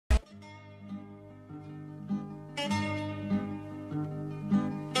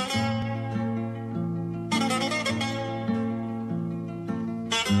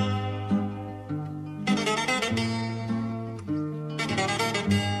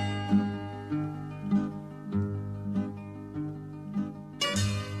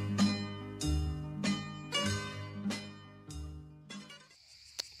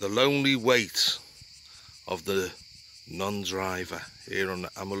lonely weight of the non-driver here on the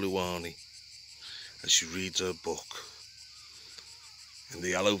Ammouliani as she reads her book in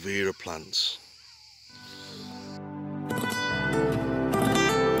the aloe vera plants.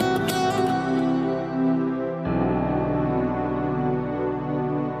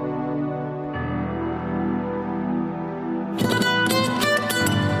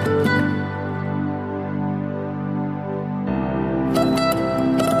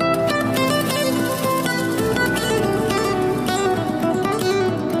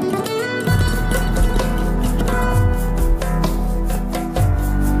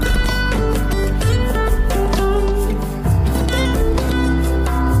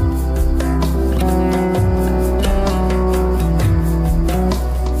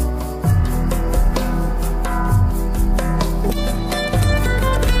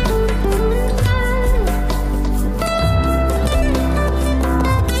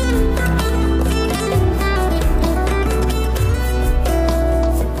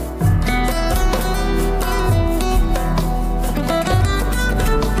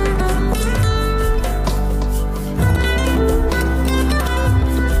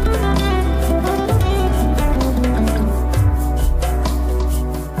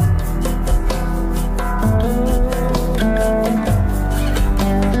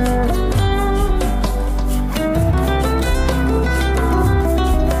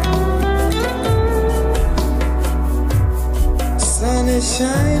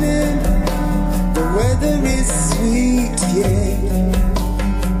 Shining, the weather is sweet, yeah.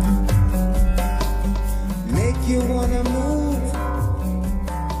 Make you wanna move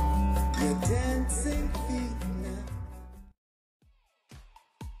your dancing feet now.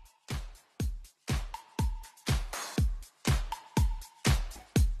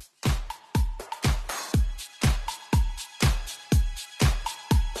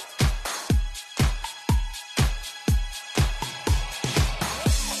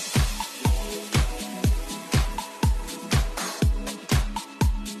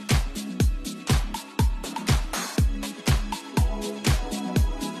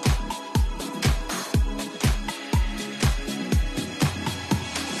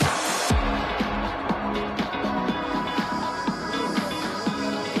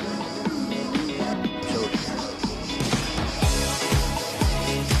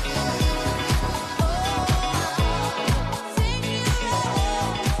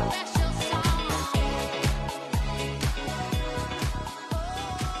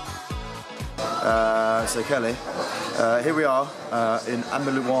 So Kelly, here we are in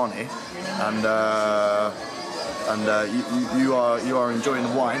Ammouliani, and you are enjoying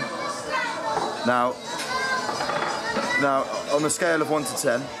the wine. Now, on a scale of 1 to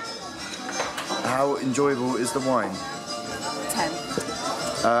 10, how enjoyable is the wine? 10.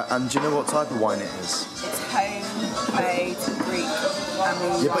 And do you know what type of wine it is? It's homemade Greek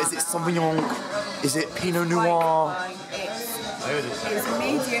Ammouliani. Yeah, but is it Sauvignon? Is it Pinot Noir? It's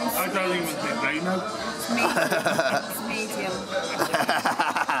medium. I don't even think they know. It's medium.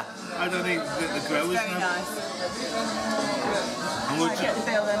 I don't even think the growers Very know. nice. And Get the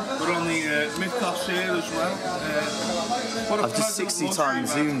bill then. we're on the mid-cost here as well. I've just 60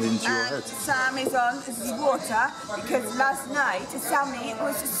 times zoomed into your head. Sam is on his water because last night Sammy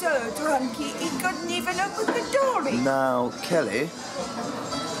was so drunky he couldn't even open the door. Now, Kelly,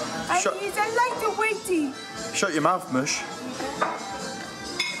 And he's a lighter weighty. shut your mouth, mush.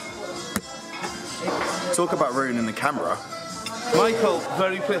 Talk about ruining the camera. Michael,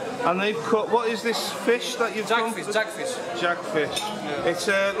 very quick. And they've cut, what is this fish that you've done? Jackfish. Jackfish. Yeah. It's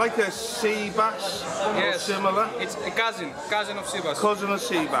like a sea bass, or similar. It's a cousin of sea bass. Cousin of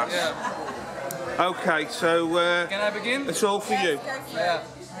sea bass. Yeah. Okay, so Can I begin? it's all for you. Yeah.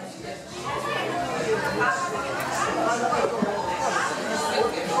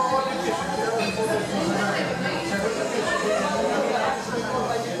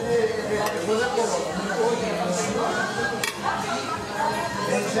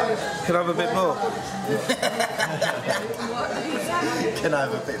 Can I have a bit more? Can I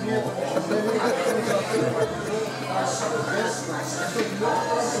have a bit more?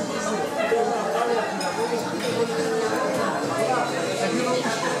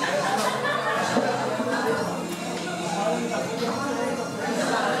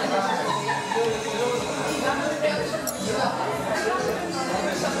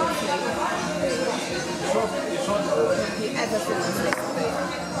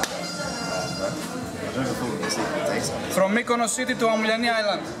 From Mykonos City to Ammouliani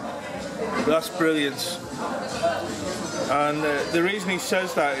Island. That's brilliant. And the reason he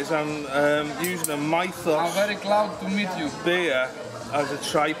says that is I'm using a Mythos I'm very glad to meet you. beer as a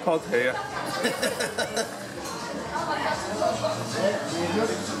tripod here.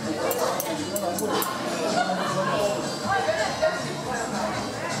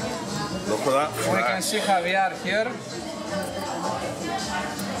 Look at that. We can see Javier here.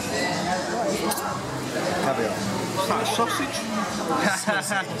 Caviar. Is that a sausage?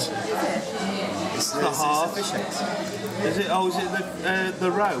 It's the half. fish eggs. Is it? Oh, is it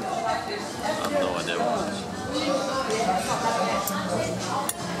the roe? I have no idea what it is.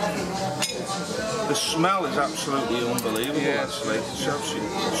 The smell is absolutely unbelievable. Yes. Actually,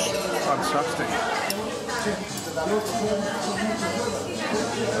 it's fantastic.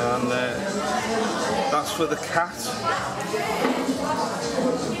 And that's for the cat.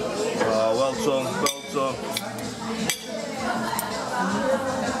 Oh, well done, well done.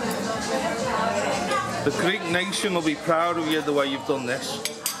 The Greek nation will be proud of you the way you've done this.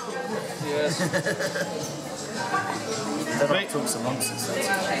 Yes. Never talk some nonsense.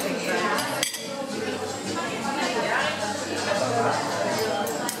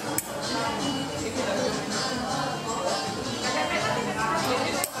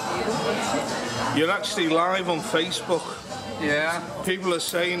 You're actually live on Facebook. Yeah. People are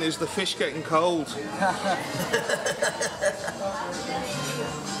saying, is the fish getting cold?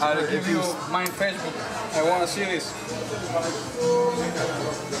 I'll give you my Facebook. I want to see this.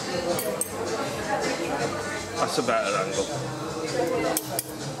 That's a better angle.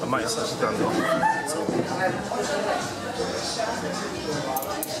 I might have to stand up.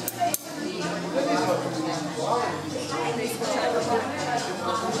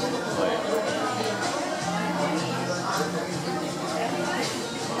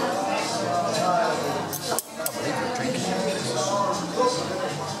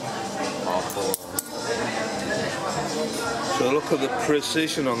 So look at the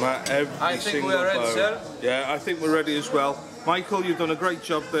precision on that, I think we are ready, sir. Yeah, I think we're ready as well. Michael, you've done a great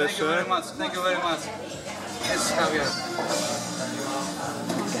job there, Thank you sir. very much. Thank you very much. Yes, Javier.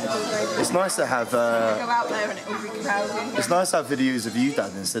 It's nice to have. Go out there and it will be crowded. It's nice to have videos of you,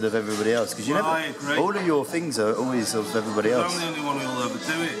 Dad, instead of everybody else, because you never. I agree. All of your things are always of everybody else. I'm the only one who'll ever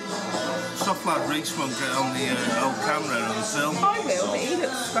do it. Stuff like Reese won't get on the old camera and film. I will, but he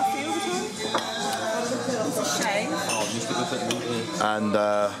looks scruffy all the time. It's a shame.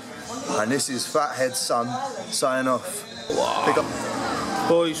 And this is Fathead's son signing off. Pick up.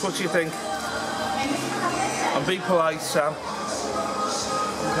 Boys, what do you think? And be polite, Sam.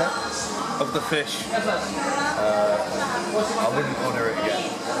 Okay. Of the fish. I wouldn't order it again.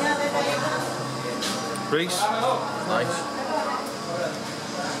 Reese? Nice.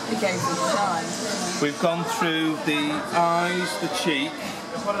 It gave me shine. We've gone through the eyes, the cheek.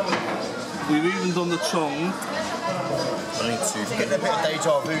 We've even done the tongue. I need to get a bit of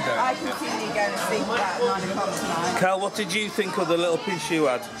deja vu going. I continue going to sleep about 9 o'clock tonight. Cal, what did you think of the little piece you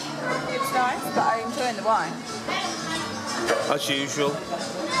had? It was nice, but I'm enjoying the wine. As usual.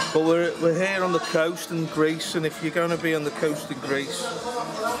 But we're here on the coast in Greece, and if you're going to be on the coast in Greece,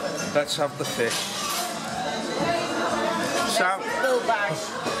 let's have the fish. Sam, Full bag.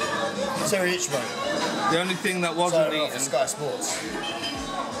 Terry Hitchman. the only thing that wasn't eaten Sky Sports.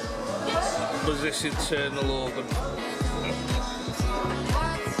 was this internal organ.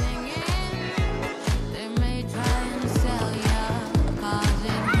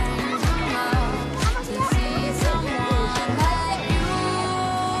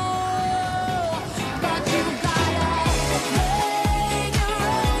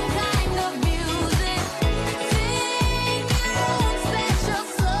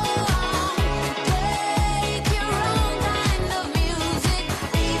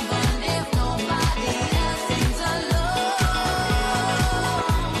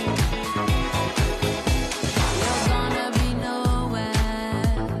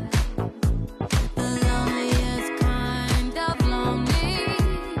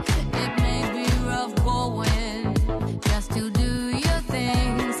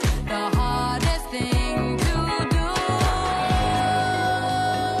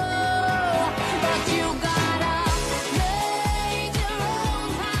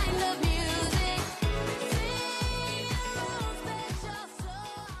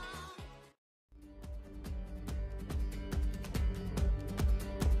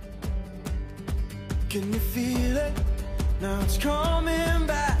 Can you feel it? Now it's coming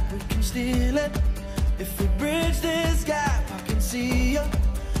back, we can steal it. If we bridge this gap, I can see you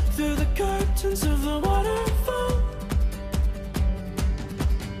through the curtains of the waterfall.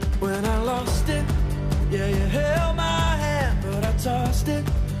 When I lost it, yeah, you held my hand, but I tossed it.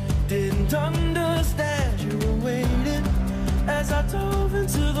 Didn't understand you were waiting as I dove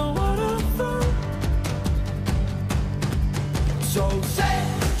into the waterfall. So say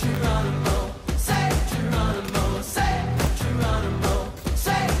Geronimo, say Geronimo, say Geronimo,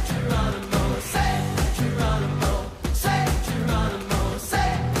 say Geronimo, say Geronimo, say Geronimo,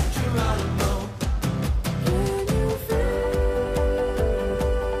 say Geronimo. Can you feel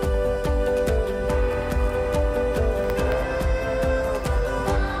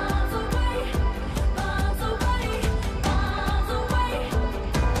miles away, miles away, miles away?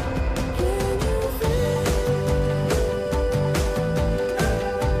 Can you feel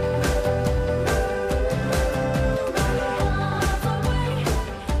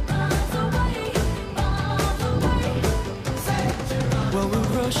well, we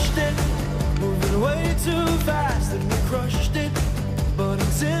rushed it, moving way too fast, and we crushed it, but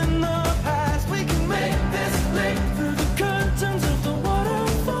it's in the past. We can make this leap through the curtains of the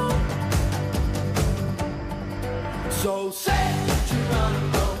waterfall. So say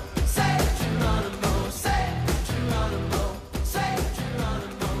Geronimo, say Geronimo, say Geronimo, say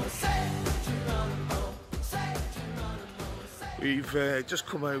Geronimo, say Geronimo, say Geronimo. We've just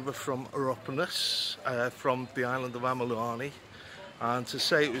come over from Ammouliani, from the island of Ammouliani, and to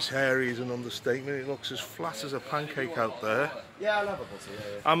say it was hairy is an understatement. It looks as flat as a pancake out there. Yeah, I love a butty.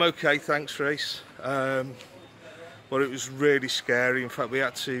 Yeah. I'm okay, thanks, Reese. But it was really scary. In fact, we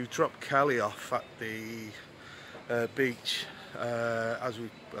had to drop Kelly off at the beach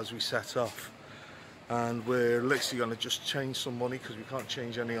as we set off, and we're literally going to just change some money because we can't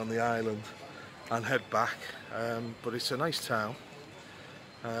change any on the island and head back. But it's a nice town,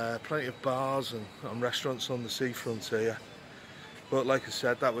 plenty of bars and restaurants on the seafront here. But like I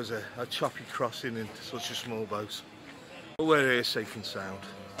said, that was a choppy crossing in such a small boat. But we're here safe and sound.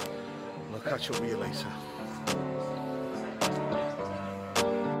 And I'll catch up with you later.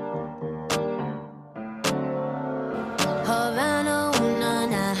 Havana, ooh, na,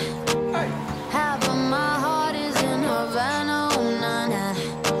 na. Half of my heart is in Havana, ooh, na, na.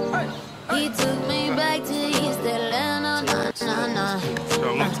 He took me back to East Atlanta, na, na, na. So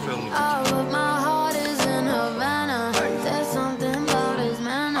I'm not filming. All of my heart is in Havana. There's something about his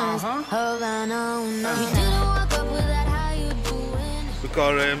manners. Havana, ooh, na, na. He didn't walk up with that, how you doing? We've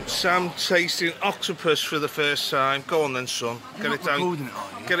got Sam tasting octopus for the first time. Go on then, son. Get it down.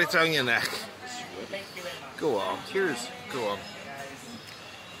 Get it down your neck. Go on. Cheers. Go on.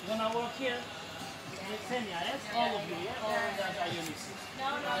 You wanna work here? 10 years, all of you, yeah? Or that are you missing? No,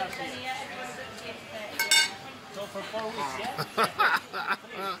 10 years. So for 4 weeks,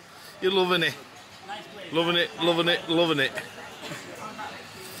 yeah? You're loving it. Nice place. Loving it, loving it, loving it.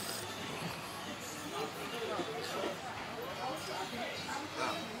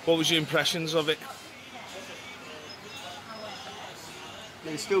 What was your impressions of it?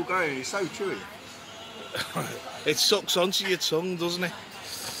 It's still going. It's so chewy. It sucks onto your tongue, doesn't it?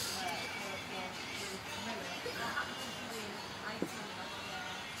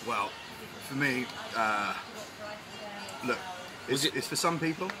 Well, for me, look, it's for some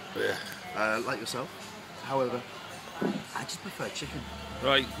people, Yeah. like yourself. However, I just prefer chicken.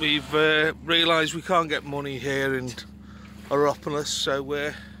 Right, we've realised we can't get money here in Ammouliani, so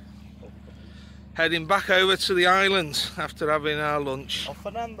we're heading back over to the island after having our lunch. Oh,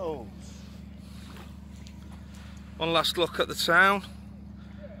 Fernando. One last look at the town.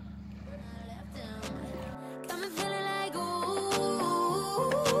 Got me feeling like ooh,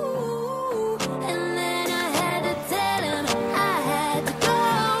 and then I had to tell him I had to go.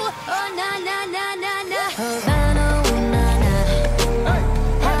 Oh na na na na na. Havana, ooh, na na.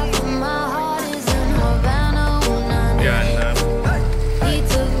 Half of my heart is in Havana, ooh, na na. Yeah, and He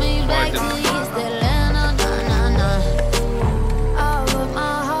took me back to East Atlanta, na na na. All of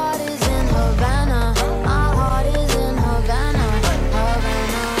my heart is in Havana. My heart is in Havana,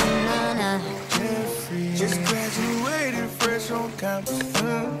 Havana, na na. Just graduated fresh on campus.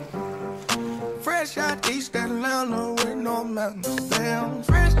 Fresh out East Atlanta with no mountains down.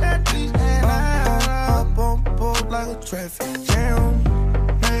 Fresh out East Atlanta, up on board like a traffic jam.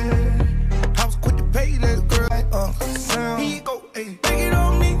 Man, I was quick to pay that girl like Uncle Sam. Here you go, ayy, take it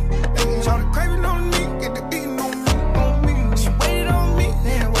on me. Ayy, shout the craving on me, get the beating on me, She waited on me,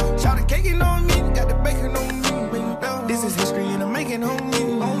 damn. Shout the caking on me, got the bacon on me. This is history and I'm making on me.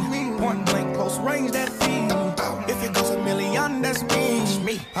 Point blank, close range, that feed. If it goes a million, that's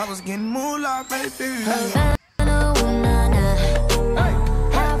me. I was getting moolah, baby. Havana, ooh, na na.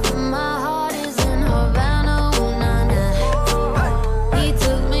 Half of my heart is in Havana, ooh, na na. He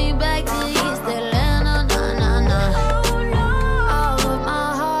took me back to East Atlanta, na na na. All of my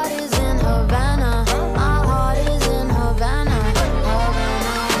heart is in Havana. My heart is in Havana, Havana,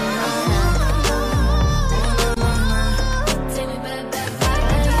 na na. Take me back, back, back.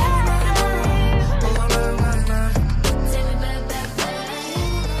 Take me back, back, back.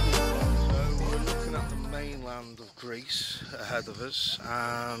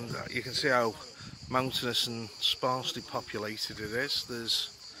 and you can see how mountainous and sparsely populated it is. There's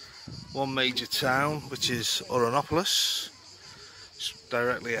one major town, which is Ammouliani, just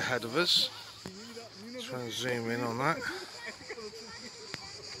directly ahead of us. Try and zoom in on that.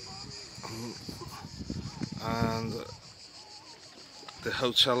 And the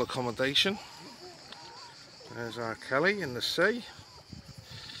hotel accommodation. There's our Kelly in the sea.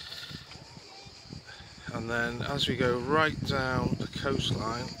 And then as we go right down the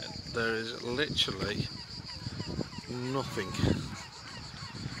coastline, there is literally nothing.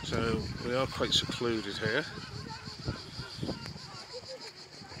 So we are quite secluded here.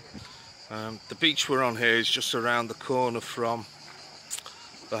 The beach we're on here is just around the corner from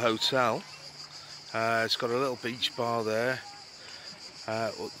the hotel. It's got a little beach bar there.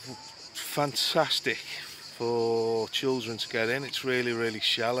 Fantastic for children to get in. It's really, really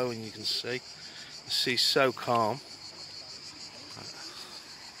shallow, and you can see the sea's so calm.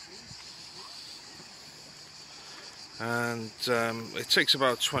 And it takes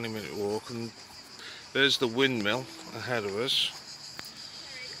about a 20-minute walk, and there's the windmill ahead of us.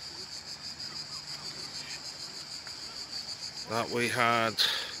 That we had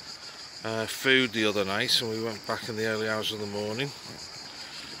food the other night, and we went back in the early hours of the morning,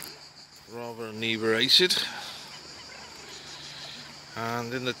 rather inebriated.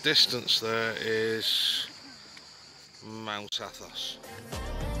 And in the distance there is Mount Athos.